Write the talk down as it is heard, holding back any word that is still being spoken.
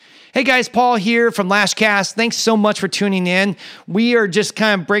Hey guys, Paul here from Lashcast. Thanks so much for tuning in. We are just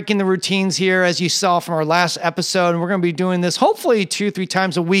kind of breaking the routines here, as you saw from our last episode, and we're going to be doing this hopefully 2-3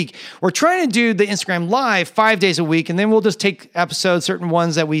 times a week. We're trying to do the Instagram Live 5 days a week, and then we'll just take episodes, certain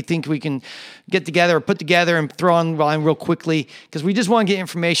ones that we think we can get together or put together and throw online real quickly, because we just want to get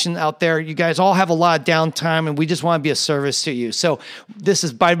information out there. You guys all have a lot of downtime, and we just want to be a service to you. So this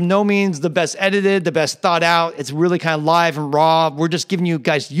is by no means the best edited, the best thought out. It's really kind of live and raw. We're just giving you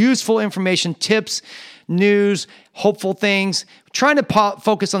guys useful information, tips, news, hopeful things, trying to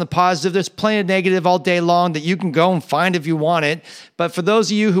focus on the positive. There's plenty of negative all day long that you can go and find if you want it. But for those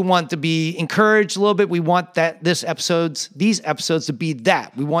of you who want to be encouraged a little bit, we want these episodes to be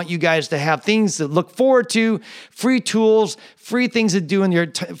that. We want you guys to have things to look forward to, free tools, free things to do in your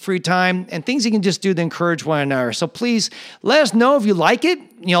free time, and things you can just do to encourage one another. So please let us know if you like it.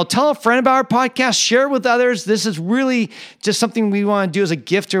 Tell a friend about our podcast, share it with others. This is really just something we want to do as a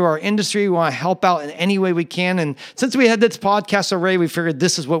gift to our industry. We want to help out in any way we can. And since we had this podcast already, we figured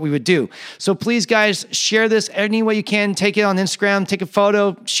this is what we would do. So please, guys, share this any way you can. Take it on Instagram, take a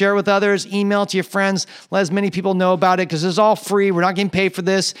photo, share it with others, email it to your friends, let as many people know about it, because it's all free. We're not getting paid for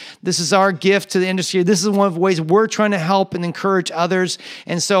this. This is our gift to the industry. This is one of the ways we're trying to help and encourage others.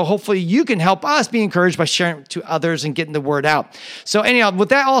 And so hopefully you can help us be encouraged by sharing it to others and getting the word out. So anyhow,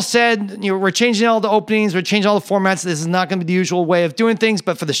 with that all said, we're changing all the openings, we're changing all the formats. This is not going to be the usual way of doing things,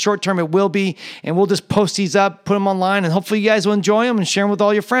 but for the short term, it will be. And we'll just post these up, put them online, and hopefully you guys will enjoy them and share them with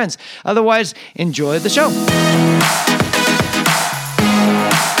all your friends. Otherwise, enjoy the show.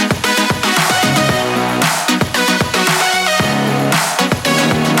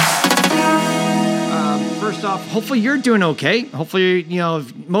 First off, hopefully you're doing okay. Hopefully,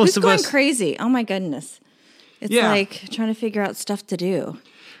 most of us... Who's going crazy? Oh my goodness. It's like trying to figure out stuff to do.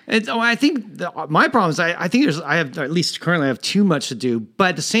 I think my problem is I think I have, at least currently, I have too much to do. But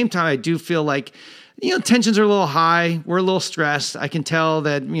at the same time, I do feel like, tensions are a little high. We're a little stressed. I can tell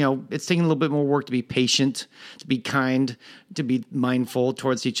that, it's taking a little bit more work to be patient, to be kind, to be mindful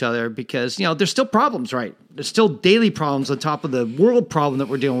towards each other, because, there's still problems, right? There's still daily problems on top of the world problem that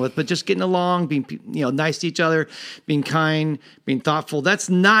we're dealing with, but just getting along, being, nice to each other, being kind, being thoughtful. That's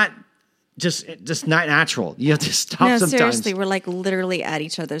not just not natural. You have to stop sometimes. No, seriously, we're like literally at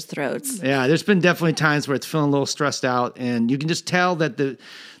each other's throats. Yeah, there's been definitely times where it's feeling a little stressed out, and you can just tell that the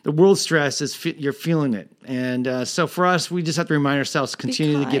world stress is you're feeling it. And so for us, we just have to remind ourselves to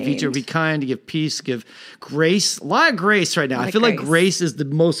continue to give each other, be kind, to give peace, give grace. A lot of grace right now. I feel like grace is the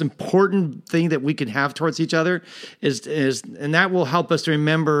most important thing that we can have towards each other, and that will help us to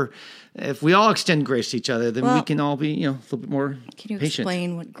remember. If we all extend grace to each other, then we can all be, a little bit more patient. Can you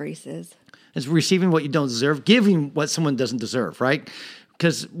explain what grace is? It's receiving what you don't deserve, giving what someone doesn't deserve, right?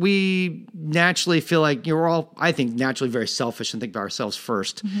 Because we naturally feel like we're all, I think, naturally very selfish and think about ourselves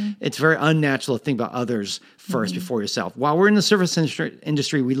first. Mm-hmm. It's very unnatural to think about others first before yourself. While we're in the service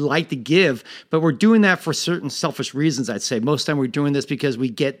industry, we like to give, but we're doing that for certain selfish reasons, I'd say. Most of the time we're doing this because we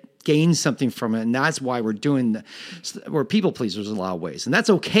gain something from it, and that's why we're doing we're people pleasers in a lot of ways, and that's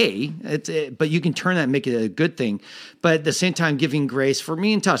okay. But you can turn that and make it a good thing. But at the same time, giving grace. For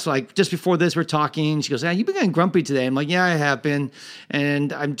me and Tuss, like just before this, we're talking. She goes, "You've been getting grumpy today." I'm like, "Yeah, I have been,"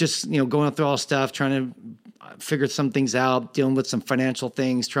 and I'm just going through all stuff, trying to figure some things out, dealing with some financial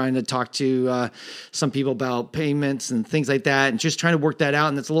things, trying to talk to some people about payments and things like that, and just trying to work that out.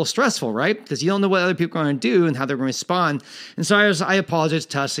 And it's a little stressful, right? Because you don't know what other people are going to do and how they're going to respond. And so I apologize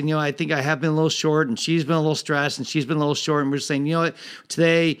to Tuss, and I think I have been a little short, and she's been a little stressed, and she's been a little short, and we're just saying, what,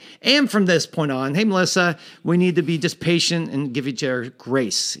 today and from this point on, hey, Melissa, we need to be just patient and give each other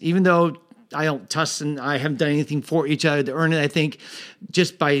grace, even though Tuss and I haven't done anything for each other to earn it. I think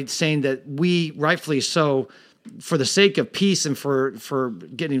just by saying that we, rightfully so, for the sake of peace and for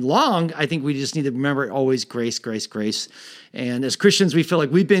getting along, I think we just need to remember always grace, grace, grace. And as Christians, we feel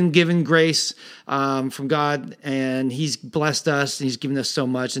like we've been given grace from God, and He's blessed us, and He's given us so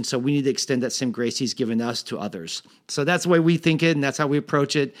much. And so we need to extend that same grace He's given us to others. So that's the way we think it, and that's how we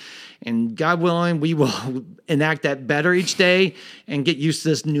approach it. And God willing, we will enact that better each day and get used to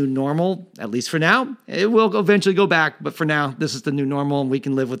this new normal, at least for now. It will eventually go back, but for now, this is the new normal, and we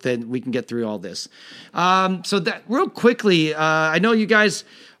can live with it. We can get through all this. So that real quickly, I know you guys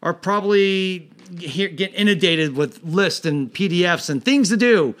are probably get inundated with lists and PDFs and things to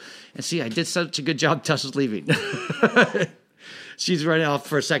do. And see, I did such a good job. Tuss is leaving. She's running off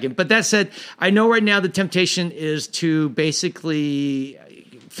for a second. But that said, I know right now the temptation is to basically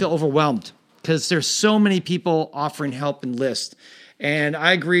feel overwhelmed because there's so many people offering help and lists. And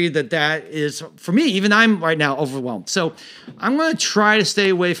I agree that is, for me, even I'm right now overwhelmed. So I'm going to try to stay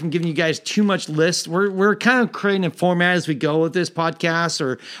away from giving you guys too much list. We're kind of creating a format as we go with this podcast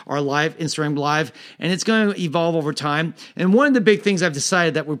or our live Instagram live, and it's going to evolve over time. And one of the big things I've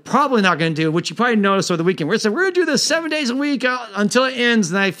decided that we're probably not going to do, which you probably noticed over the weekend, we're going to do this 7 days a week until it ends.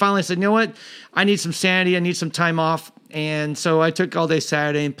 And I finally said, you know what? I need some sanity. I need some time off. And so I took all day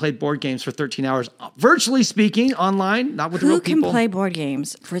Saturday and played board games for 13 hours, virtually speaking, online, not with real people. Who can play board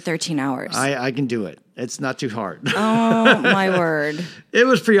games for 13 hours? I can do it. It's not too hard. Oh, my word. It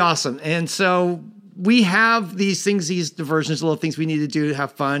was pretty awesome. And so we have these things, these diversions, little things we need to do to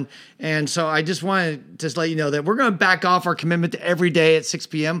have fun. And so I just want to let you know that we're going to back off our commitment to every day at 6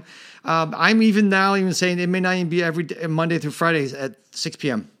 p.m. I'm even saying it may not even be every day, Monday through Fridays at 6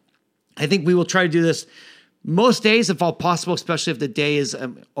 p.m. I think we will try to do this most days, if all possible, especially if the day is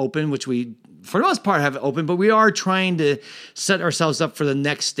open, which we, for the most part, have it open. But we are trying to set ourselves up for the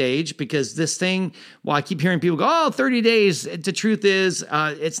next stage, because this thing, while I keep hearing people go, 30 days, the truth is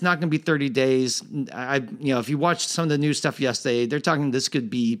it's not going to be 30 days. If you watched some of the news stuff yesterday, they're talking this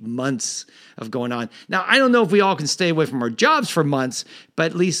could be months of going on. Now, I don't know if we all can stay away from our jobs for months, but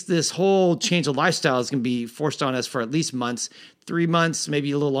at least this whole change of lifestyle is going to be forced on us for at least months. 3 months,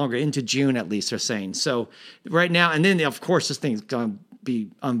 maybe a little longer, into June at least, they're saying. So right now, and then of course this thing's going to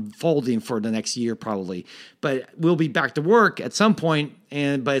be unfolding for the next year probably, but we'll be back to work at some point,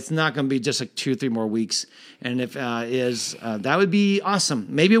 but it's not going to be just like 2 or 3 more weeks. And if that would be awesome.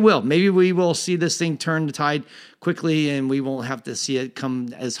 Maybe it will. Maybe we will see this thing turn the tide quickly, and we won't have to see it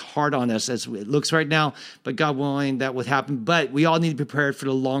come as hard on us as it looks right now. But God willing, that would happen. But we all need to be prepared for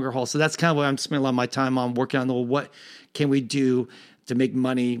the longer haul. So that's kind of what I'm spending a lot of my time on, working on what can we do to make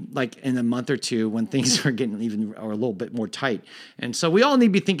money like in a month or two when things are getting even or a little bit more tight. And so we all need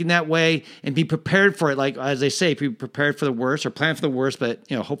to be thinking that way and be prepared for it. Like, as they say, be prepared for the worst or plan for the worst, but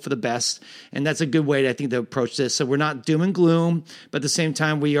hope for the best. And that's a good way, I think, to approach this. So we're not doom and gloom, but at the same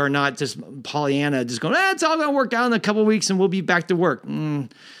time, we are not just Pollyanna, just going, it's all going to work out in a couple of weeks and we'll be back to work.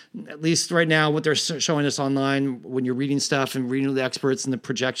 At least right now, what they're showing us online, when you're reading stuff and reading the experts and the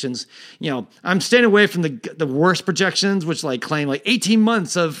projections, I'm staying away from the worst projections, which claim 18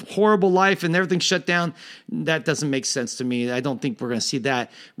 months of horrible life and everything shut down. That doesn't make sense to me. I don't think we're going to see that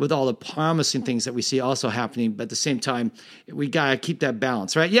with all the promising things that we see also happening. But at the same time, we got to keep that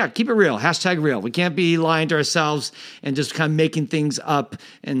balance, right? Yeah, keep it real. #real. We can't be lying to ourselves and just kind of making things up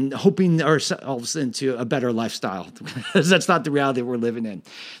and hoping ourselves into a better lifestyle. That's not the reality we're living in.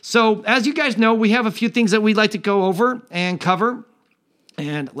 So as you guys know, we have a few things that we'd like to go over and cover.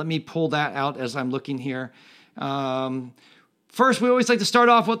 And let me pull that out as I'm looking here. First, we always like to start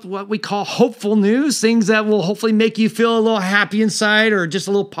off with what we call hopeful news, things that will hopefully make you feel a little happy inside or just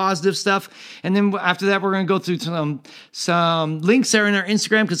a little positive stuff. And then after that, we're going to go through some links there in our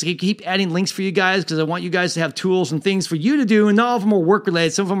Instagram, because I keep adding links for you guys because I want you guys to have tools and things for you to do. And not all of them are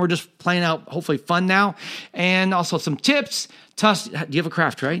work-related. Some of them are just playing out, hopefully fun now. And also some tips. Tuss, do you have a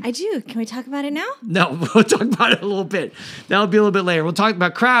craft, right? I do. Can we talk about it now? No, we'll talk about it a little bit. That'll be a little bit later. We'll talk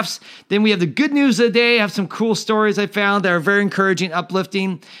about crafts. Then we have the good news of the day. I have some cool stories I found that are very encouraging,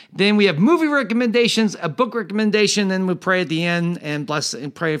 uplifting. Then we have movie recommendations, a book recommendation. Then we pray at the end and bless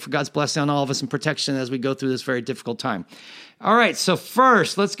and pray for God's blessing on all of us and protection as we go through this very difficult time. All right, so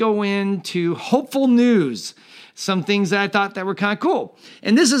first, let's go into hopeful news. Some things that I thought that were kind of cool.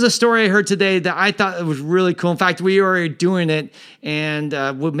 And this is a story I heard today that I thought it was really cool. In fact, we are already doing it, and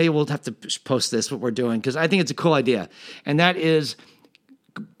maybe we'll have to post this, what we're doing, because I think it's a cool idea. And that is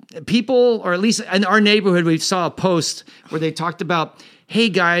people, or at least in our neighborhood, we saw a post where they talked about, hey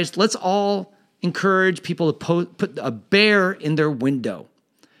guys, let's all encourage people to put a bear in their window.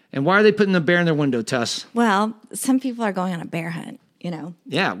 And why are they putting a bear in their window, Tuss? Well, some people are going on a bear hunt.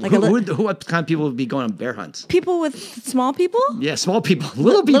 Yeah. What kind of people would be going on bear hunts? People with small people? Yeah, small people.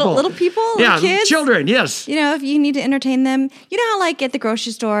 Little people. Little people? Yeah, little kids? Children, yes. If you need to entertain them. You know how at the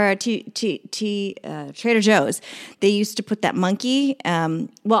grocery store, or Trader Joe's, they used to put that monkey.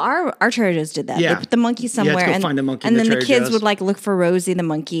 Our Trader Joe's did that. Yeah. They put the monkey somewhere. Yeah, find a monkey and then Trader the kids Joe's. would look for Rosie the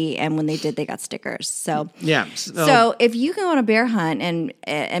monkey, and when they did, they got stickers. So yeah. So if you go on a bear hunt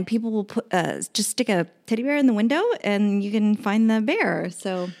and people will just stick a teddy bear in the window and you can find the bear.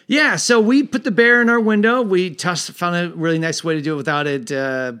 So we put the bear in our window. We found a really nice way to do it without it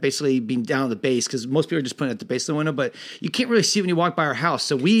basically being down at the base, because most people are just putting it at the base of the window, but you can't really see it when you walk by our house.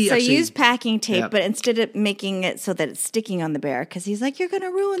 So use packing tape, but instead of making it so that it's sticking on the bear, because he's like, you're going to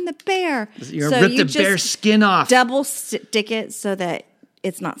ruin the bear. You're going to rip the bear's skin off. Double stick it so that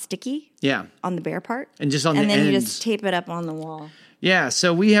it's not sticky. Yeah. On the bear part. And just on the ends. And then you just tape it up on the wall. Yeah,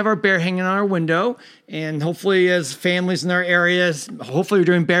 so we have our bear hanging on our window, and hopefully, as families in our areas, hopefully we're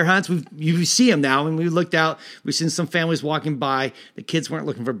doing bear hunts. You see them now, and we looked out. We've seen some families walking by. The kids weren't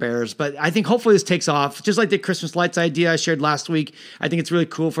looking for bears, but I think hopefully this takes off. Just like the Christmas lights idea I shared last week, I think it's really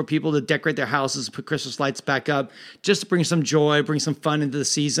cool for people to decorate their houses, put Christmas lights back up, just to bring some joy, bring some fun into the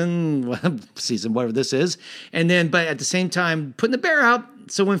season, whatever this is. And then, but at the same time, putting the bear out.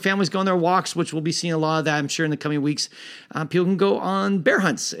 So when families go on their walks, which we'll be seeing a lot of that, I'm sure, in the coming weeks, people can go on bear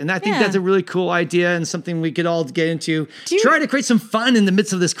hunts. And I think that's a really cool idea and something we could all get into. Try to create some fun in the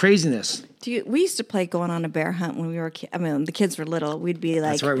midst of this craziness. We used to play going on a bear hunt when we were the kids were little. We'd be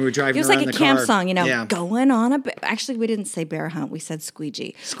like... That's right, we were driving around It was like a camp car. song, going on a... Actually, we didn't say bear hunt. We said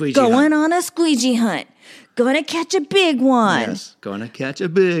squeegee. Going on a squeegee hunt. Gonna catch a big one. Yes, gonna catch a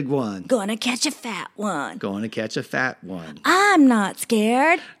big one. Gonna catch a fat one. Going to catch a fat one. I'm not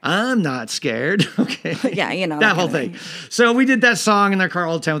scared. I'm not scared. Okay. Yeah, that whole thing. So we did that song in our car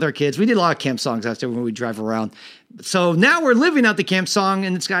all the time with our kids. We did a lot of camp songs out there when we drive around. So now we're living out the camp song,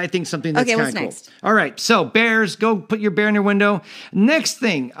 and it's, I think, something that's kind of cool. Next? All right, so bears, go put your bear in your window. Next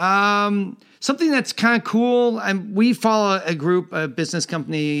thing, something that's kind of cool. We follow a business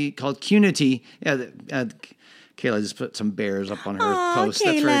company called Qnity. Yeah, Kayla just put some bears up on her post.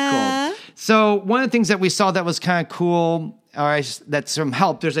 Kayla. That's very cool. So one of the things that we saw that was kind of cool, that's some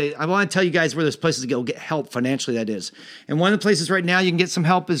help. I want to tell you guys where there's places to go get help financially, that is. And one of the places right now you can get some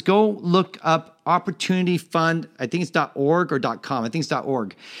help is go look up Opportunity Fund. I think it's .org or .com. I think it's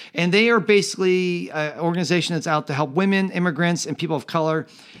 .org. And they are basically an organization that's out to help women, immigrants, and people of color.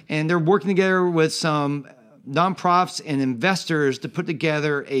 And they're working together with some nonprofits and investors to put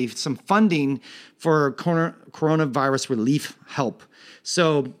together some funding for coronavirus relief help.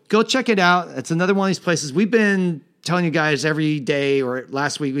 So go check it out. It's another one of these places. We've been telling you guys every day, or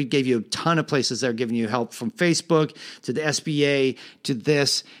last week, we gave you a ton of places that are giving you help, from Facebook to the SBA to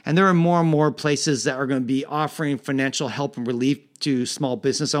this. And there are more and more places that are going to be offering financial help and relief to small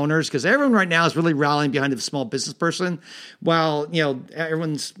business owners, because everyone right now is really rallying behind the small business person. While,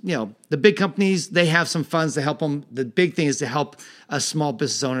 everyone's, the big companies, they have some funds to help them. The big thing is to help us small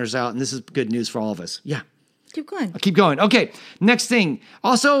business owners out. And this is good news for all of us. Yeah. Keep going. I'll keep going. Okay. Next thing.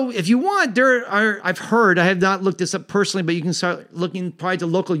 Also, if you want, I have not looked this up personally, but you can start looking probably to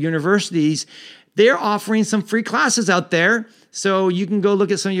local universities. They're offering some free classes out there. So you can go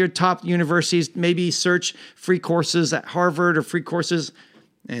look at some of your top universities, maybe search free courses at Harvard or free courses.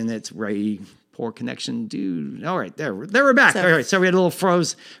 And it's Ray, poor connection, dude. All right. There we're back. All right. So we had a little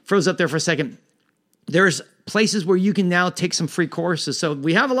froze up there for a second. There's places where you can now take some free courses. So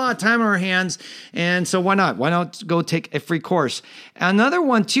we have a lot of time on our hands. And so why not? Why not go take a free course? Another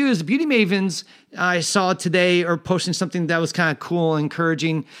one too is Beauty Mavens. I saw today or posting something that was kind of cool and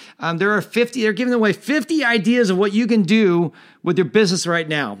encouraging. They're giving away 50 ideas of what you can do with your business right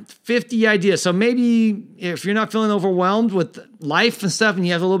now. 50 ideas. So maybe if you're not feeling overwhelmed with life and stuff and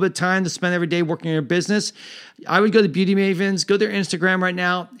you have a little bit of time to spend every day working on your business, I would go to Beauty Mavens, go to their Instagram right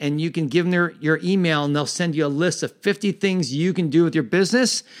now, and you can give them your email, and they'll send you a list of 50 things you can do with your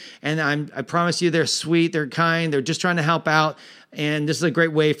business. And I promise you, they're sweet, they're kind, they're just trying to help out. And this is a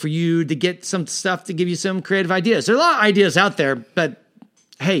great way for you to get some stuff to give you some creative ideas. There are a lot of ideas out there, but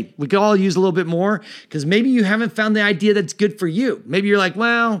hey, we could all use a little bit more, because maybe you haven't found the idea that's good for you. Maybe you're like,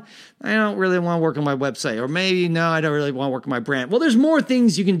 well, I don't really want to work on my website. Or maybe, no, I don't really want to work on my brand. Well, there's more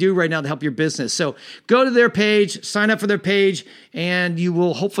things you can do right now to help your business. So go to their page, sign up for their page, and you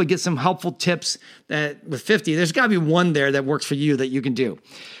will hopefully get some helpful tips that with 50, there's got to be one there that works for you that you can do.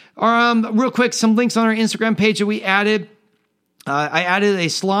 Real quick, some links on our Instagram page that we added. I added a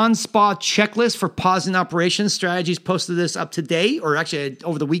salon spa checklist for pausing operations strategies. Posted this up today, or actually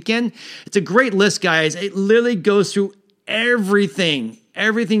over the weekend. It's a great list, guys. It literally goes through everything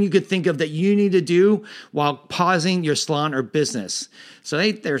you could think of that you need to do while pausing your salon or business. So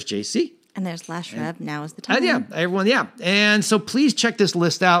there's JC. And there's Lash Rev. Now is the time. Yeah, everyone, yeah. And so please check this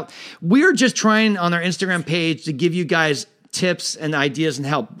list out. We're just trying on our Instagram page to give you guys tips and ideas and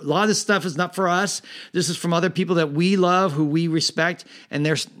help. A lot of this stuff is not for us. This is from other people that we love, who we respect, and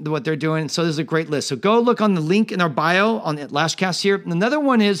what they're doing. So this is a great list. So go look on the link in our bio on the Lashcast here. And another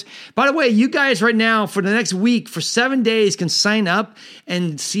one is, by the way, you guys right now for the next week, for 7 days, can sign up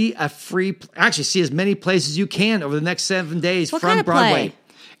and see see as many plays as you can over the next 7 days from kind of Broadway. Play?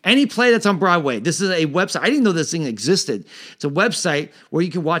 Any play that's on Broadway. This is a website. I didn't know this thing existed. It's a website where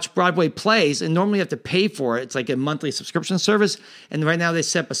you can watch Broadway plays, and normally you have to pay for it. It's like a monthly subscription service. And right now they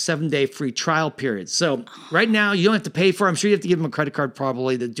set up a 7-day free trial period. So right now you don't have to pay for it. I'm sure you have to give them a credit card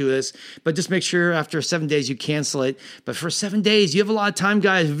probably to do this, but just make sure after 7 days you cancel it. But for 7 days, you have a lot of time,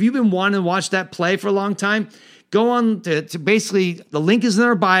 guys. If you've been wanting to watch that play for a long time, go on to basically, the link is in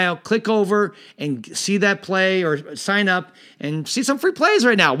our bio, click over and see that play or sign up and see some free plays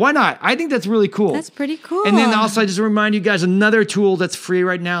right now. Why not? I think that's really cool. That's pretty cool. And then also, I just remind you guys, another tool that's free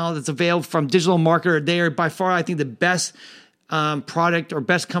right now that's available from Digital Marketer. They are by far, I think, the best product or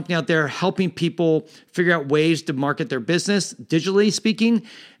best company out there helping people figure out ways to market their business digitally speaking.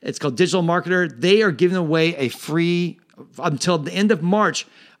 It's called Digital Marketer. They are giving away a free, until the end of March,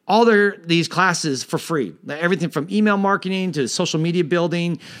 all these classes for free. Everything from email marketing to social media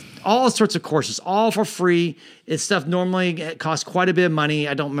building, all sorts of courses, all for free. It's stuff normally it costs quite a bit of money.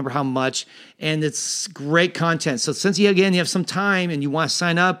 I don't remember how much. And it's great content. So since you have some time and you want to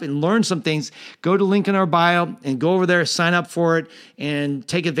sign up and learn some things, go to link in our bio and go over there, sign up for it, and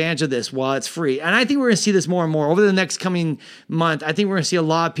take advantage of this while it's free. And I think we're going to see this more and more over the next coming month. I think we're going to see a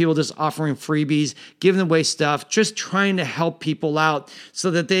lot of people just offering freebies, giving away stuff, just trying to help people out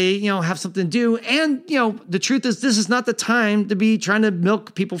so that they, have something to do. And, the truth is this is not the time to be trying to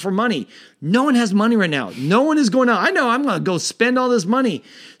milk people for money. No one has money right now. No one is going out. I know I'm going to go spend all this money.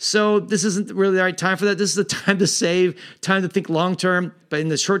 So this isn't really the right time for that. This is the time to save, time to think long term. But in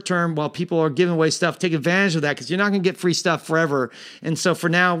the short term, while people are giving away stuff, take advantage of that because you're not going to get free stuff forever. And so for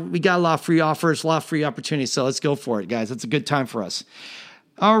now, we got a lot of free offers, a lot of free opportunities. So let's go for it, guys. It's a good time for us.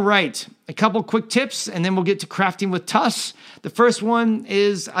 All right, a couple quick tips, and then we'll get to crafting with Tuss. The first one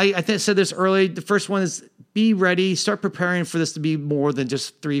is, I think I said this early, the first one is be ready, start preparing for this to be more than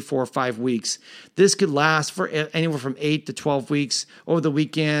just 3, 4, 5 weeks. This could last for anywhere from 8 to 12 weeks. Over the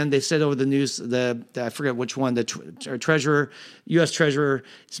weekend, they said over the news, I forget which one, the treasurer, U.S. Treasurer,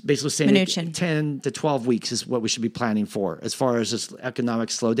 is basically saying Mnuchin. 10 to 12 weeks is what we should be planning for as far as this economic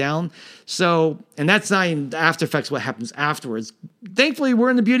slowdown. So, and that's not even the after effects, what happens afterwards. Thankfully, we're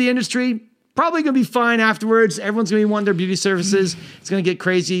in the beauty industry. Probably going to be fine afterwards. Everyone's going to be wanting their beauty services. It's going to get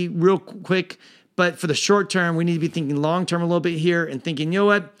crazy real quick. But for the short term, we need to be thinking long term a little bit here and thinking,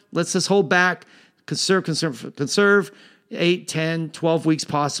 what? Let's just hold back, conserve 8, 10, 12 weeks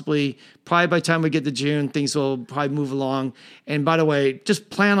possibly. Probably by the time we get to June, things will probably move along. And by the way, just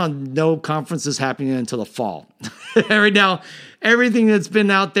plan on no conferences happening until the fall. Right now, everything that's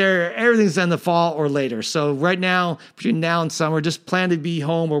been out there, everything's in the fall or later. So right now, between now and summer, just plan to be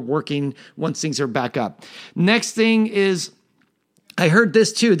home or working once things are back up. Next thing is, I heard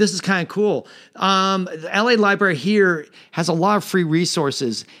this too. This is kind of cool. The LA Library here has a lot of free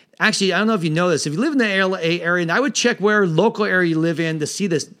resources. Actually, I don't know if you know this. If you live in the LA area, and I would check where local area you live in to see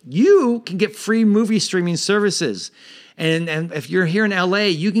this, you can get free movie streaming services. And if you're here in LA,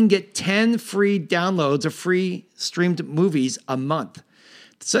 you can get 10 free downloads of free streamed movies a month.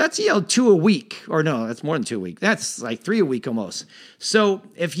 So that's 2 a week, or no, that's more than 2 a week. That's like 3 a week almost. So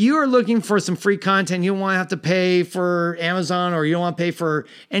if you are looking for some free content, you don't want to have to pay for Amazon or you don't want to pay for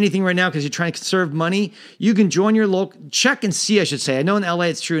anything right now because you're trying to conserve money, you can join your local, check and see, I should say. I know in LA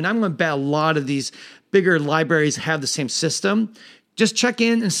it's true, and I'm going to bet a lot of these bigger libraries have the same system. Just check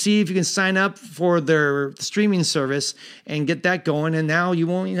in and see if you can sign up for their streaming service and get that going. And now you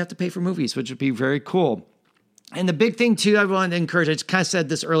won't even have to pay for movies, which would be very cool. And the big thing, too, I want to encourage, I just kind of said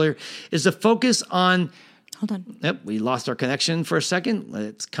this earlier, is to focus on... Hold on. Yep, we lost our connection for a second.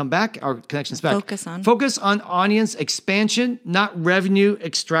 Let's come back. Our connection's back. Focus on audience expansion, not revenue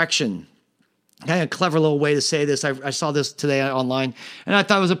extraction. Kind of a clever little way to say this. I saw this today online, and I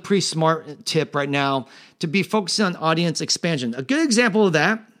thought it was a pretty smart tip right now to be focusing on audience expansion. A good example of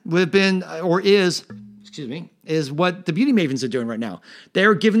that would have been, or is what the Beauty Mavens are doing right now.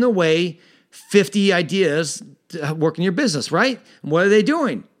 They're giving away 50 ideas to work in your business, right? And what are they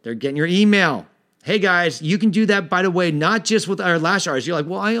doing? They're getting your email. Hey guys, you can do that, by the way, not just with our lash artists. You're like,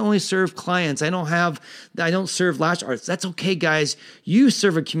 well, I only serve clients. I don't serve lash artists. That's okay, guys. You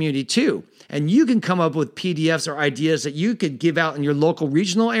serve a community too. And you can come up with PDFs or ideas that you could give out in your local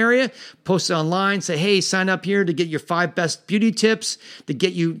regional area, post it online, say, hey, sign up here to get your 5 best beauty tips to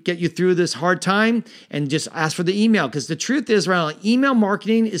get you through this hard time, and just ask for the email. Because the truth is, right now, email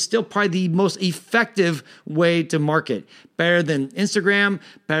marketing is still probably the most effective way to market. Better than Instagram,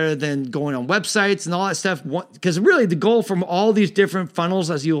 better than going on websites and all that stuff. Because really the goal from all these different funnels,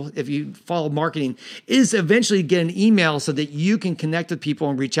 if you follow marketing, is eventually get an email so that you can connect with people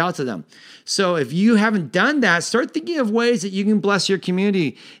and reach out to them. So if you haven't done that, start thinking of ways that you can bless your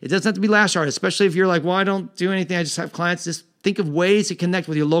community. It doesn't have to be lash art, especially if you're like, well, I don't do anything. I just have clients. Just think of ways to connect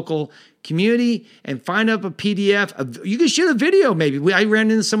with your local community and find up a PDF. You can shoot a video maybe. I ran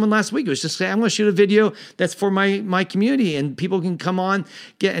into someone last week who was just saying, I'm going to shoot a video that's for my community, and people can come on,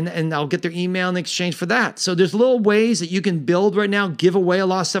 and I'll get their email in exchange for that. So there's little ways that you can build right now, give away a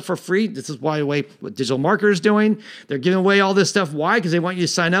lot of stuff for free. This is what Digital Marketer is doing. They're giving away all this stuff. Why? Because they want you to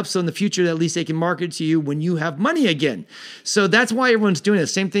sign up so in the future at least they can market to you when you have money again. So that's why everyone's doing it.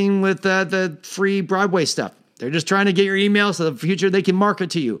 Same thing with the free Broadway stuff. They're just trying to get your email so in the future they can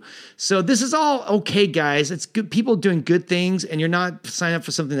market to you. So this is all okay, guys. It's good. People doing good things, and you're not signing up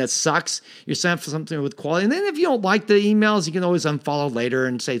for something that sucks. You're signing up for something with quality. And then if you don't like the emails, you can always unfollow later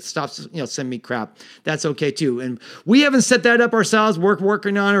and say, stop, send me crap. That's okay too. And we haven't set that up ourselves. We're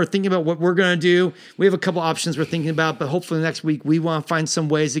working on it or thinking about what we're going to do. We have a couple options we're thinking about, but hopefully next week we want to find some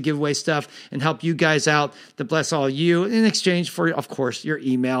ways to give away stuff and help you guys out to bless all of you in exchange for, of course, your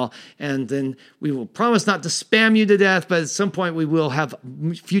email. And then we will promise not to spam you to death, but at some point we will have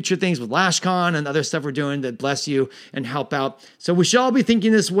future things with LashCon and other stuff we're doing that bless you and help out. So we should all be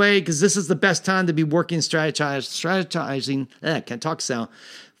thinking this way, because this is the best time to be working, strategizing, can't talk now,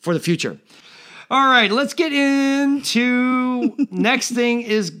 for the future. All right, let's get into next thing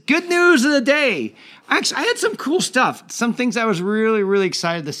is good news of the day. Actually, I had some cool stuff, some things I was really, really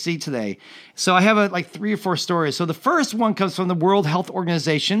excited to see today. So I have like 3 or 4 stories. So the first one comes from the World Health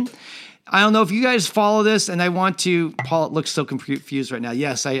Organization. I don't know if you guys follow this, and I want to, Paul looks so confused right now.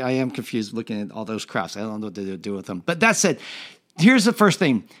 Yes, I am confused looking at all those crafts. I don't know what to do with them. But that said, here's the first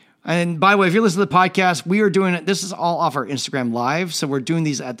thing. And by the way, if you're listening to the podcast, we are doing it. This is all off our Instagram Live. So we're doing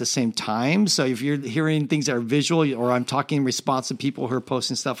these at the same time. So if you're hearing things that are visual, or I'm talking in response to people who are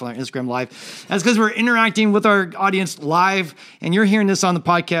posting stuff on our Instagram Live, that's because we're interacting with our audience live. And you're hearing this on the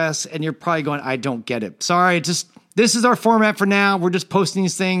podcast, and you're probably going, I don't get it. Sorry, this is our format for now. We're just posting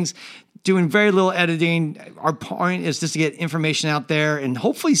these things, doing very little editing. Our point is just to get information out there and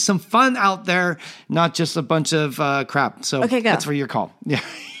hopefully some fun out there, not just a bunch of crap. So okay, that's for your call. Yeah,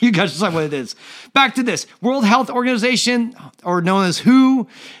 you guys decide what it is. Back to this. World Health Organization, or known as WHO,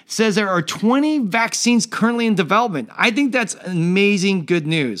 says there are 20 vaccines currently in development. I think that's amazing good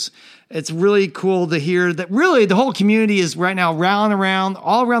news. It's really cool to hear that really the whole community is right now all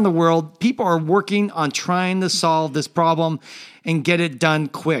around the world. People are working on trying to solve this problem and get it done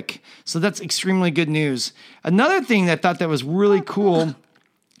quick. So that's extremely good news. Another thing that I thought that was really cool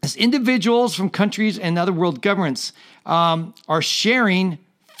is individuals from countries and other world governments are sharing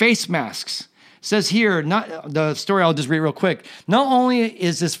face masks. It says here, not the story, I'll just read real quick. Not only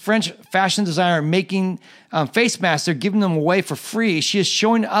is this French fashion designer making face masks, they're giving them away for free. She is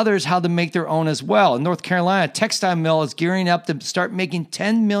showing others how to make their own as well. In North Carolina, a textile mill is gearing up to start making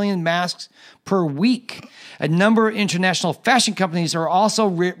 10 million masks per week. A number of international fashion companies are also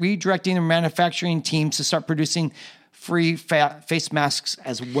redirecting their manufacturing teams to start producing free face masks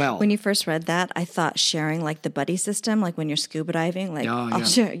as well. When you first read that, I thought sharing like the buddy system, like when you're scuba diving, like I'll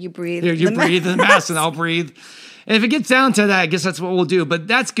share, you breathe. Here, you breathe in the mask and I'll breathe. And if it gets down to that, I guess that's what we'll do. But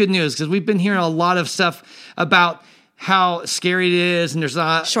that's good news, because we've been hearing a lot of stuff about how scary it is, and there's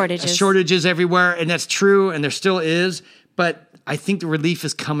shortages everywhere, and that's true, and there still is. But I think the relief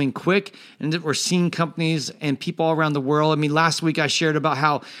is coming quick, and that we're seeing companies and people all around the world. I mean, last week I shared about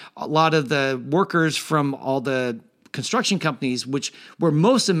how a lot of the workers from all the construction companies, which where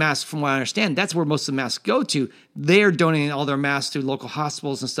most of the masks, from what I understand, that's where most of the masks go to. They're donating all their masks to local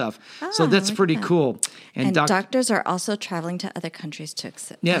hospitals and stuff. So that's pretty cool. And doctors are also traveling to other countries to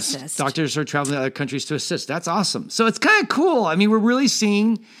assist. Yes, doctors are traveling to other countries to assist. That's awesome. So it's kind of cool. I mean, we're really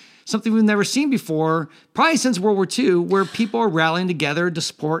seeing something we've never seen before, probably since World War II, where people are rallying together to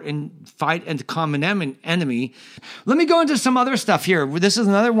support and fight a common enemy. Let me go into some other stuff here. This is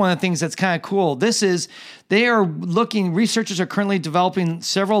another one of the things that's kind of cool. Researchers are currently developing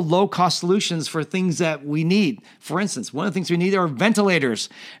several low-cost solutions for things that we need. For instance, one of the things we need are ventilators.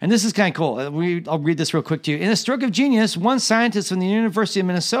 And this is kind of cool. I'll read this real quick to you. In a stroke of genius, one scientist from the University of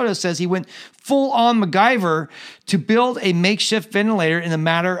Minnesota says he went full-on MacGyver to build a makeshift ventilator in a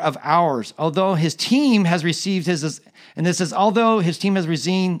matter of hours. Although his team has revised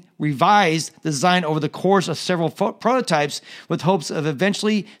the design over the course of several prototypes with hopes of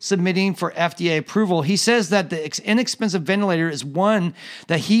eventually submitting for FDA approval, he says that the inexpensive ventilator is one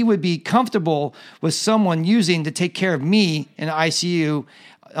that he would be comfortable with someone using to take care of me in the ICU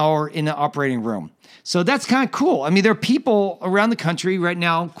or in the operating room. So that's kind of cool. I mean, there are people around the country right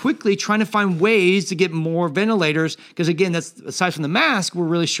now quickly trying to find ways to get more ventilators. Because again, that's aside from the mask, we're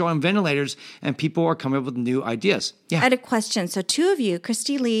really short on ventilators and people are coming up with new ideas. Yeah. I had a question. So 2 of you,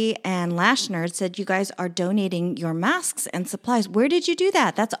 Christy Lee and Lash Nerd, said you guys are donating your masks and supplies. Where did you do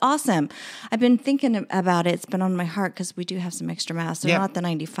that? That's awesome. I've been thinking about it. It's been on my heart because we do have some extra masks. They're not the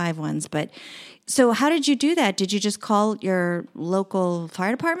 95 ones, but so how did you do that? Did you just call your local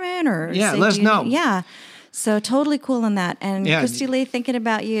fire department or let us know. Yeah. So totally cool on that. And Christy Lee, thinking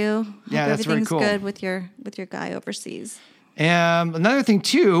about you. Hope that's very cool. Everything's good with your guy overseas. And another thing,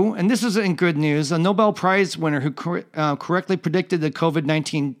 too, and this is in good news, a Nobel Prize winner who correctly predicted the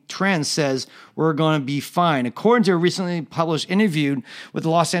COVID-19 trend says we're going to be fine. According to a recently published interview with the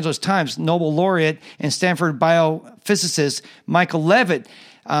Los Angeles Times, Nobel laureate and Stanford biophysicist Michael Levitt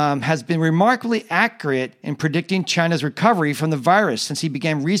has been remarkably accurate in predicting China's recovery from the virus since he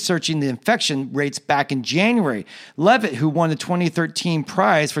began researching the infection rates back in January. Levitt, who won the 2013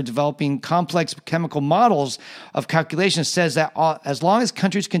 prize for developing complex chemical models of calculation, says that as long as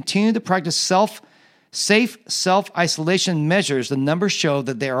countries continue to practice safe self-isolation measures, the numbers show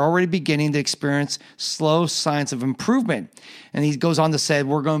that they are already beginning to experience slow signs of improvement. And he goes on to say,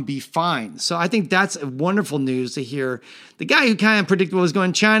 we're going to be fine. So I think that's wonderful news to hear. The guy who kind of predicted what was going on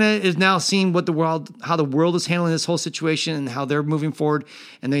in China is now seeing how the world is handling this whole situation and how they're moving forward.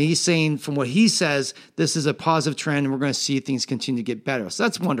 And then he's saying, from what he says, this is a positive trend and we're going to see things continue to get better. So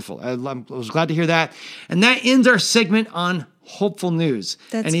that's wonderful. I was glad to hear that. And that ends our segment on hopeful news.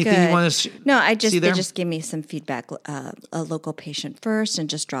 That's anything good. You want to they just gave me some feedback. A local patient first, and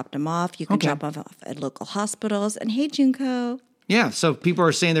just dropped them off. You can drop off at local hospitals. And hey, Junko. Yeah, so people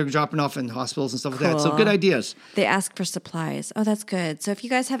are saying they're dropping off in hospitals and stuff like that. So good ideas. They ask for supplies. Oh, that's good. So if you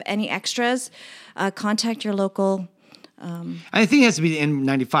guys have any extras, contact your local. I think it has to be the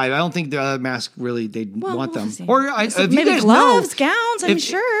N95. I don't think the other masks really want them. Or if maybe you guys gloves, gowns. I'm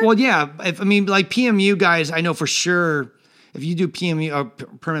sure. Well, yeah. Like PMU guys, I know for sure. If you do PMU or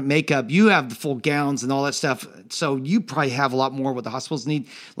permanent makeup, you have the full gowns and all that stuff. So you probably have a lot more what the hospitals need.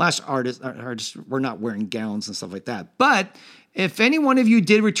 Last artists, we're not wearing gowns and stuff like that. But if any one of you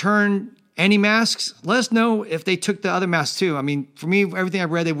did return any masks, let us know if they took the other masks too. I mean, for me, everything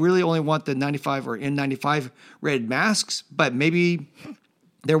I've read, they really only want the 95 or N95 rated masks, but maybe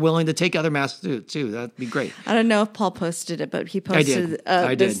they're willing to take other masks too. That'd be great. I don't know if Paul posted it, but he posted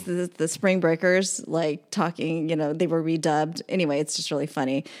the Spring Breakers, like talking, they were redubbed. Anyway, it's just really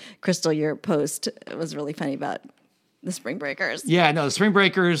funny. Crystal, your post was really funny about the Spring Breakers. Yeah, no, the Spring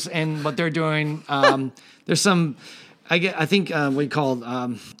Breakers and what they're doing. There's some... I think what you call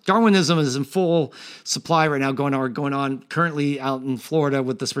Darwinism is in full supply right now, going on currently out in Florida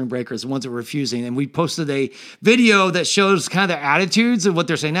with the Spring Breakers, the ones that were refusing. And we posted a video that shows kind of their attitudes and what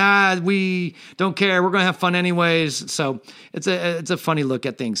they're saying. We don't care. We're going to have fun anyways. So it's a funny look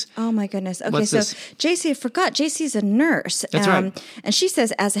at things. Oh my goodness. Okay, so JC, I forgot. JC's a nurse. That's right. And she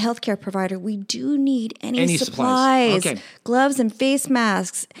says, as a healthcare provider, we do need any supplies, okay. Gloves and face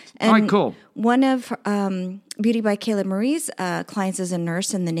masks. And all right, cool. One of Beauty by Kayla Marie's clients is a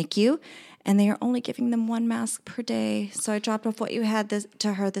nurse in the NICU, and they are only giving them 1 mask per day. So I dropped off what you had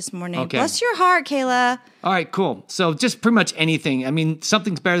to her this morning. Okay. Bless your heart, Kayla. All right, cool. So just pretty much anything. I mean,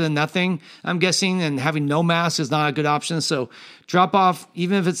 something's better than nothing, I'm guessing, and having no mask is not a good option. So drop off,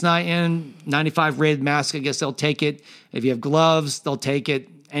 even if it's not N95 rated mask, I guess they'll take it. If you have gloves, they'll take it.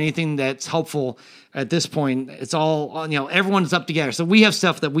 Anything that's helpful at this point, it's all, everyone's up together. So we have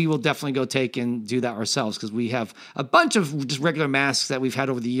stuff that we will definitely go take and do that ourselves because we have a bunch of just regular masks that we've had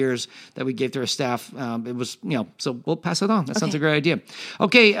over the years that we gave to our staff. It was, so we'll pass it on. That sounds a great idea.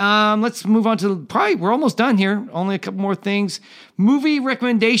 Okay, let's move on to we're almost done here. Only a couple more things. Movie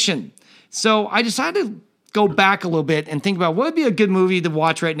recommendation. So I decided to go back a little bit and think about what would be a good movie to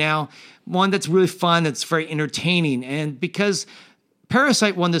watch right now. One that's really fun, that's very entertaining. And because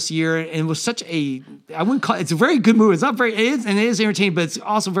Parasite won this year, and it was such I wouldn't call it's a very good movie. It's not very, it is entertaining, but it's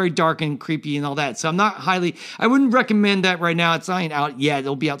also very dark and creepy and all that. So I wouldn't recommend that right now. It's not out yet.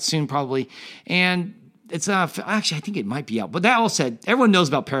 It'll be out soon probably. And it's actually, I think it might be out. But that all said, everyone knows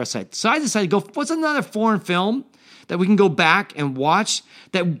about Parasite. So I decided to go, what's another foreign film that we can go back and watch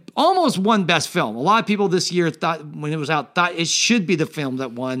that almost won Best Film? A lot of people this year when it was out, thought it should be the film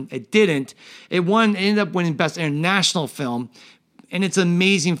that won. It didn't. It ended up winning Best International Film. And it's an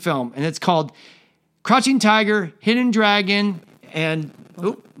amazing film. And it's called Crouching Tiger, Hidden Dragon, and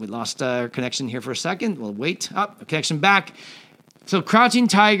we lost our connection here for a second. We'll wait. Connection back. So Crouching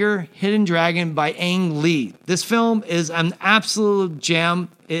Tiger, Hidden Dragon by Ang Lee. This film is an absolute gem.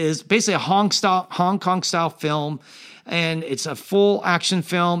 It is basically a Hong Kong style film. and it's a full action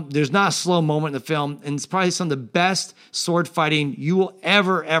film. There's not a slow moment in the film, and it's probably some of the best sword fighting you will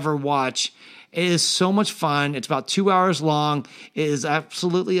ever watch. It is so much fun. It's about 2 hours long. It is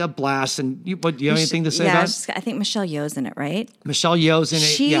absolutely a blast. And do you have anything to say about it? I think Michelle Yeoh's in it, right? Michelle Yeoh's in it.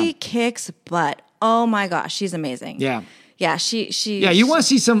 She kicks butt. Oh my gosh, she's amazing. Yeah. Yeah, she. Yeah, you want to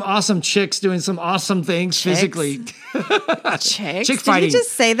see some awesome chicks doing some awesome things physically. Chicks? Chick fighting. Did you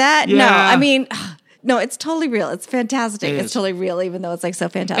just say that? Yeah. No, I mean, no, it's totally real. It's fantastic. It it's totally real, even though it's like so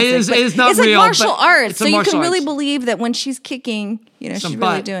fantastic. It is not it's real. It's like martial arts. It's a so you martial can really arts. believe that when she's kicking, she's Some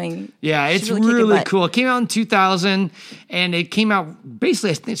really butt. doing. Yeah, it's she's really really kicking cool. It came out in 2000, and it came out basically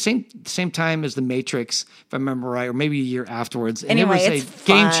at the same time as The Matrix, if I remember right, or maybe a year afterwards. And Anyway, it was it's a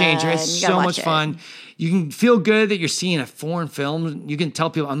game fun. changer. It's You gotta so watch much it. fun. You can feel good that you're seeing a foreign film. You can tell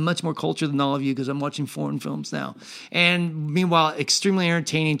people, I'm much more cultured than all of you because I'm watching foreign films now. And meanwhile, extremely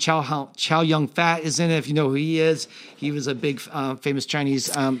entertaining. Chow Yun-fat is in it, if you know who he is. He was a big, famous Chinese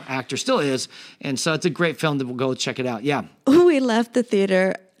actor, still is. And so it's a great film that we'll go check it out. Yeah. We left the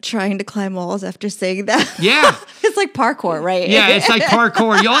theater trying to climb walls after saying that. Yeah. It's like parkour, right? Yeah, it's like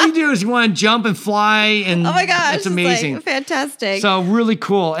parkour. All you do is you want to jump and fly, and Oh my gosh, it's amazing. like fantastic. So really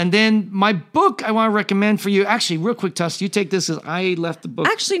cool. And then my book I want to recommend for you. Actually, real quick, Tuss, you take this because I left the book.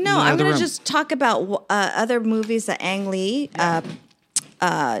 Actually, no, in the I'm other going to room. just talk about other movies that Ang Lee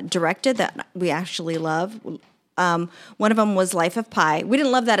directed that we actually love. One of them was Life of Pi. We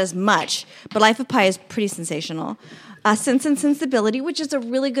didn't love that as much, but Life of Pi is pretty sensational. Sense and Sensibility, which is a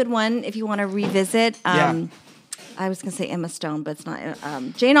really good one if you want to revisit. I was going to say Emma Stone, but it's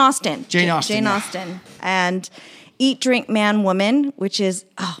not. Jane Austen. Jane Austen, Jane yeah. Austen. And Eat, Drink, Man, Woman, which is,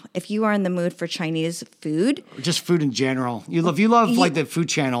 if you are in the mood for Chinese food, Just food in general. You love like the Food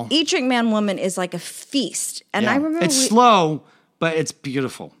Channel. Eat, Drink, Man, Woman is like a feast. And Yeah. I remember it's slow, but it's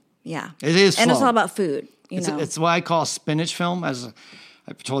beautiful. Yeah. It is And it's slow. all about food. It's what I call a spinach film. As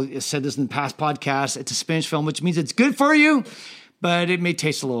I said this in past podcasts, it's a spinach film, which means it's good for you, but it may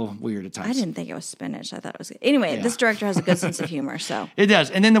taste a little weird at times. I didn't think it was spinach. I thought it was good. Anyway, this director has a good sense of humor. So It does.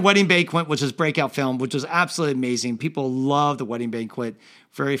 And then The Wedding Banquet, which is breakout film, which was absolutely amazing. People love The Wedding Banquet.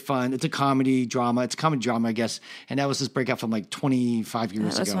 Very fun. It's a comedy drama. It's a comedy drama, I guess. And that was his breakout film like 25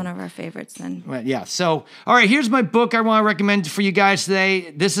 years that was ago. one of our favorites then. Right, yeah. So, all right, here's my book I want to recommend for you guys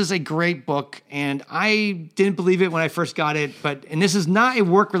today. This is a great book, and I didn't believe it when I first got it, and this is not a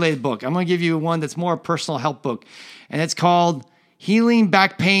work-related book. I'm going to give you one that's more a personal help book, and it's called Healing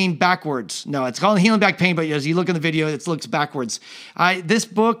Back Pain Backwards. No, it's called Healing Back Pain, but as you look in the video, it looks backwards. This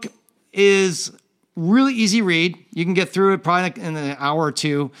book is really easy read. You can get through it probably like in an hour or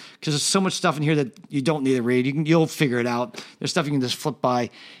two because there's so much stuff in here that you don't need to read. You'll figure it out. There's stuff you can just flip by.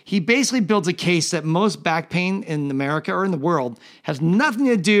 He basically builds a case that most back pain in America or in the world has nothing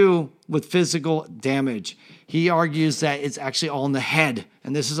to do with physical damage. He argues that it's actually all in the head,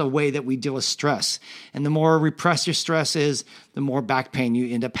 and this is a way that we deal with stress. And the more repressed your stress is, the more back pain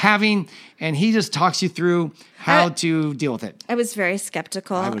you end up having. And he just talks you through how to deal with it. I was very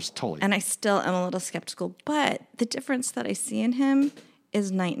skeptical. I was totally. And I still am a little skeptical, but the difference that I see in him is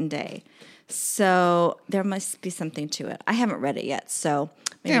night and day. So there must be something to it. I haven't read it yet, so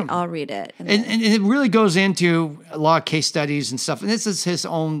maybe I'll read it. And it really goes into a lot of case studies and stuff. And this is his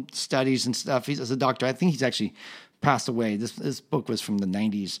own studies and stuff. He's as a doctor. I think he's actually passed away. This book was from the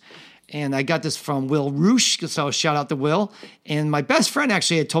 90s. And I got this from Will Roosh, so shout out to Will. And my best friend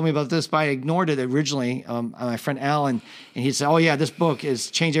actually had told me about this, but I ignored it originally. My friend Alan, and he said, "Oh yeah, this book has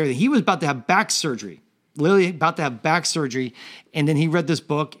changed everything." He was about to have back surgery, literally about to have back surgery, and then he read this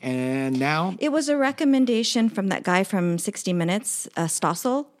book, and now it was a recommendation from that guy from 60 Minutes,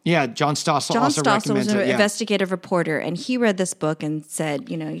 Stossel. Yeah, John Stossel John also Stossel recommends was an it. Yeah. investigative reporter, and he read this book and said,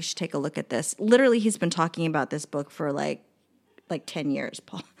 you should take a look at this. Literally, he's been talking about this book for like 10 years,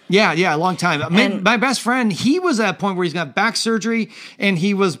 Paul. Yeah, a long time. My best friend, he was at a point where he's got back surgery, and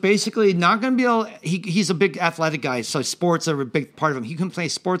he was basically not going to be able. He's a big athletic guy, so sports are a big part of him. He couldn't play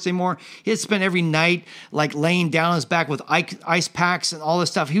sports anymore. He had to spend every night like laying down on his back with ice packs and all this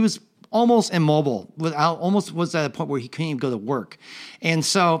stuff. He was almost immobile. Almost was at a point where he couldn't even go to work. And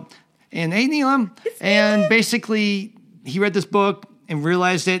so, hey Neelam, and basically he read this book and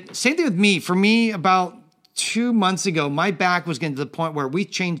realized it. Same thing with me. For me, about 2 months ago, my back was getting to the point where we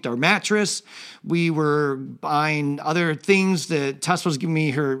changed our mattress. We were buying other things. Tess was giving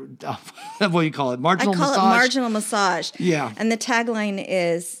me her, what do you call it? Marginal massage. I call it marginal massage. Yeah. And the tagline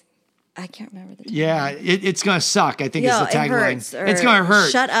is, I can't remember the tagline. Yeah, it's going to suck, I think is the tagline. It's going to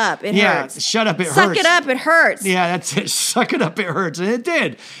hurt. Shut up, it hurts. Yeah, shut up, it hurts. Suck it up, it hurts. Yeah, that's it. Suck it up, it hurts. And it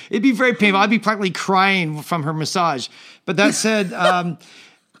did. It'd be very painful. I'd be practically crying from her massage. But that said,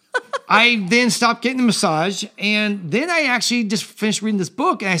 I then stopped getting the massage, and then I actually just finished reading this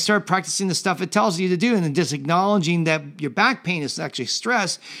book, and I started practicing the stuff it tells you to do, and then just acknowledging that your back pain is actually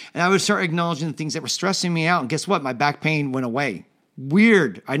stress, and I would start acknowledging the things that were stressing me out, and guess what? My back pain went away.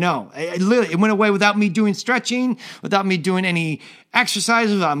 Weird, I know. It went away without me doing stretching, without me doing any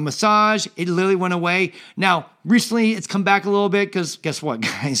exercises, without massage. It literally went away. Now, recently, it's come back a little bit because guess what,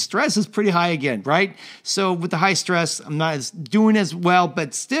 guys? Stress is pretty high again, right? So with the high stress, I'm not doing as well,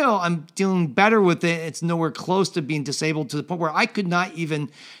 but still, I'm dealing better with it. It's nowhere close to being disabled to the point where I could not even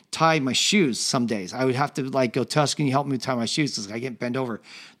tie my shoes some days. I would have to go, Tusk, can you help me tie my shoes because I get bent over.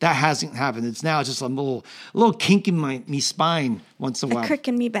 That hasn't happened. It's now just a little kink in my spine once in a while.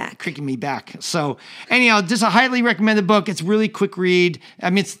 Cricking me back. So anyhow, just a highly recommended book. It's really quick read. I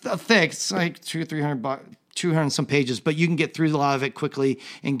mean, it's thick. It's like 200-300 200 and some pages, but you can get through a lot of it quickly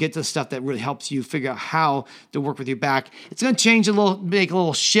and get to the stuff that really helps you figure out how to work with your back. It's going to change make a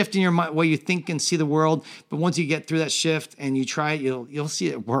little shift in your mind, way you think and see the world. But once you get through that shift and you try it, you'll see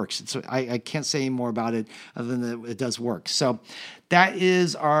it works. I can't say any more about it other than that it does work. So that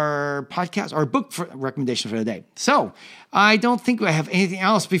is our podcast, our book recommendation for today. So I don't think I have anything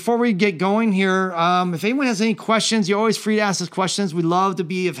else. Before we get going here, if anyone has any questions, you're always free to ask us questions. We love to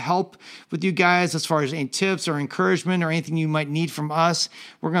be of help with you guys as far as any tips or encouragement or anything you might need from us.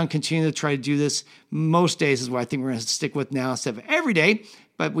 We're going to continue to try to do this most days is what I think we're going to stick with now instead of every day.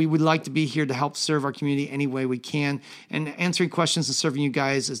 But we would like to be here to help serve our community any way we can. And answering questions and serving you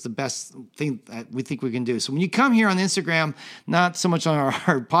guys is the best thing that we think we can do. So when you come here on Instagram, not so much on our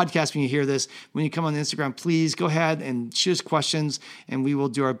podcast when you hear this, when you come on Instagram, please go ahead and shoot us questions and we will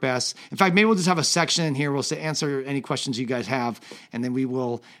do our best. In fact, maybe we'll just have a section in here. We'll say answer any questions you guys have, and then we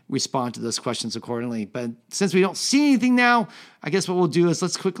will respond to those questions accordingly. But since we don't see anything now, I guess what we'll do is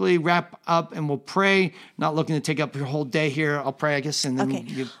let's quickly wrap up and we'll pray. Not looking to take up your whole day here. I'll pray, I guess, and then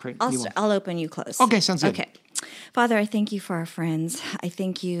you pray. I'll open, you close. Okay, sounds good. Okay. Father, I thank you for our friends. I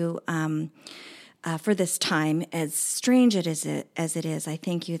thank you for this time, as strange as it is. I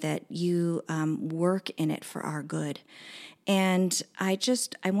thank you that you work in it for our good. And I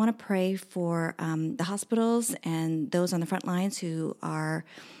want to pray for the hospitals and those on the front lines who are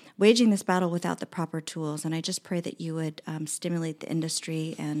waging this battle without the proper tools. And I just pray that you would stimulate the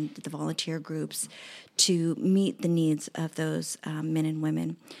industry and the volunteer groups to meet the needs of those men and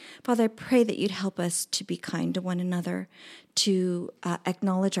women. Father, I pray that you'd help us to be kind to one another, to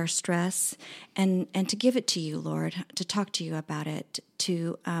acknowledge our stress, and to give it to you, Lord, to talk to you about it,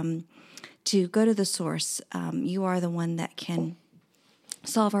 to go to the source. You are the one that can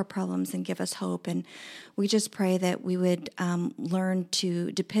solve our problems and give us hope. And we just pray that we would learn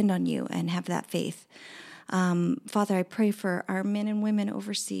to depend on you and have that faith. Father, I pray for our men and women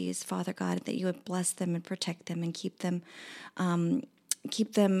overseas, Father God, that you would bless them and protect them and keep them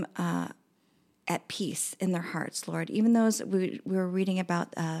at peace in their hearts, Lord. Even those we were reading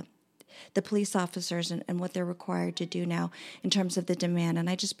about the police officers and what they're required to do now in terms of the demand.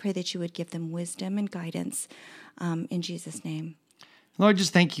 And I just pray that you would give them wisdom and guidance in Jesus' name. Lord,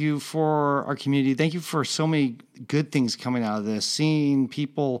 just thank you for our community. Thank you for so many good things coming out of this, seeing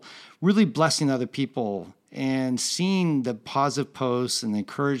people really blessing other people and seeing the positive posts and the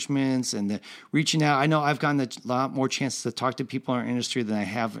encouragements and the reaching out. I know I've gotten a lot more chances to talk to people in our industry than I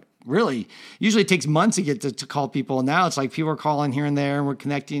have really. Usually it takes months to get to call people. And now it's like people are calling here and there and we're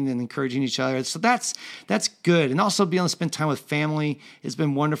connecting and encouraging each other. So that's good. And also being able to spend time with family has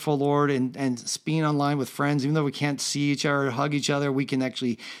been wonderful, Lord, and being online with friends. Even though we can't see each other or hug each other, we can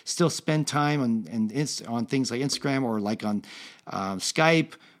actually still spend time on things like Instagram or like on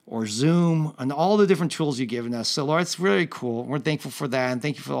Skype or Zoom, and all the different tools you've given us. So, Lord, it's really cool. We're thankful for that, and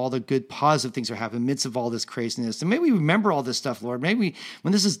thank you for all the good, positive things that are happening amidst of all this craziness. And may we remember all this stuff, Lord. Maybe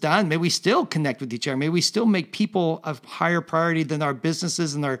when this is done, may we still connect with each other. May we still make people of higher priority than our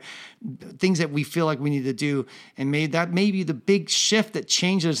businesses and our things that we feel like we need to do. And may that may be the big shift that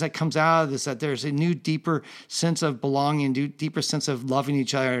changes, that comes out of this, that there's a new, deeper sense of belonging, deeper sense of loving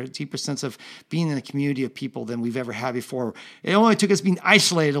each other, deeper sense of being in a community of people than we've ever had before. It only took us being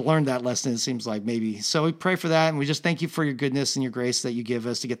isolated to learn that lesson, it seems like, maybe. So we pray for that, and we just thank you for your goodness and your grace that you give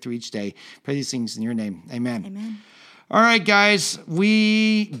us to get through each day. Pray these things in your name. Amen. Amen. All right, guys,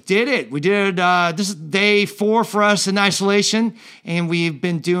 we did it. We did, this is day 4 for us in isolation, and we've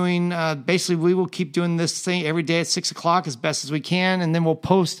been doing, basically we will keep doing this thing every day at 6 o'clock as best as we can, and then we'll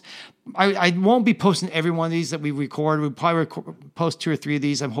post I won't be posting every one of these that we record. We'll probably post 2 or 3 of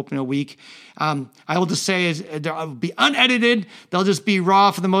these, I'm hoping, a week. I will just say they'll be unedited. They'll just be raw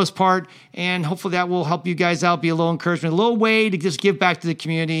for the most part. And hopefully that will help you guys out, be a little encouragement, a little way to just give back to the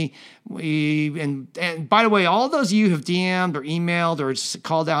community. And by the way, all those of you who have DM'd or emailed or just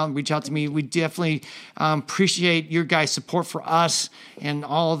called out and reached out to me, we definitely appreciate your guys' support for us and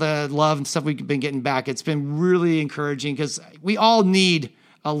all the love and stuff we've been getting back. It's been really encouraging because we all need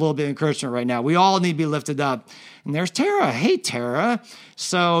a little bit of encouragement right now. We all need to be lifted up. And there's Tara. Hey, Tara.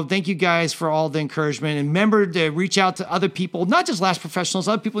 So thank you guys for all the encouragement. And remember to reach out to other people, not just Lash Professionals,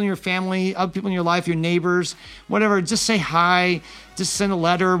 other people in your family, other people in your life, your neighbors, whatever. Just say hi. Just send a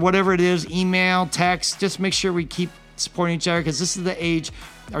letter, whatever it is, email, text. Just make sure we keep supporting each other because this is the age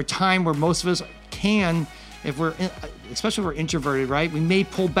or time where most of us can, especially if we're introverted, right? We may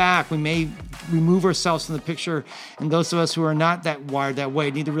pull back. We may remove ourselves from the picture. And those of us who are not that wired that way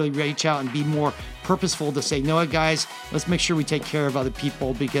need to really reach out and be more purposeful to say, you know what, guys, let's make sure we take care of other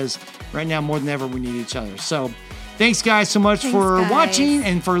people because right now, more than ever, we need each other. So thanks, guys, so much for watching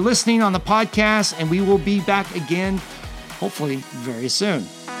and for listening on the podcast. And we will be back again, hopefully, very soon.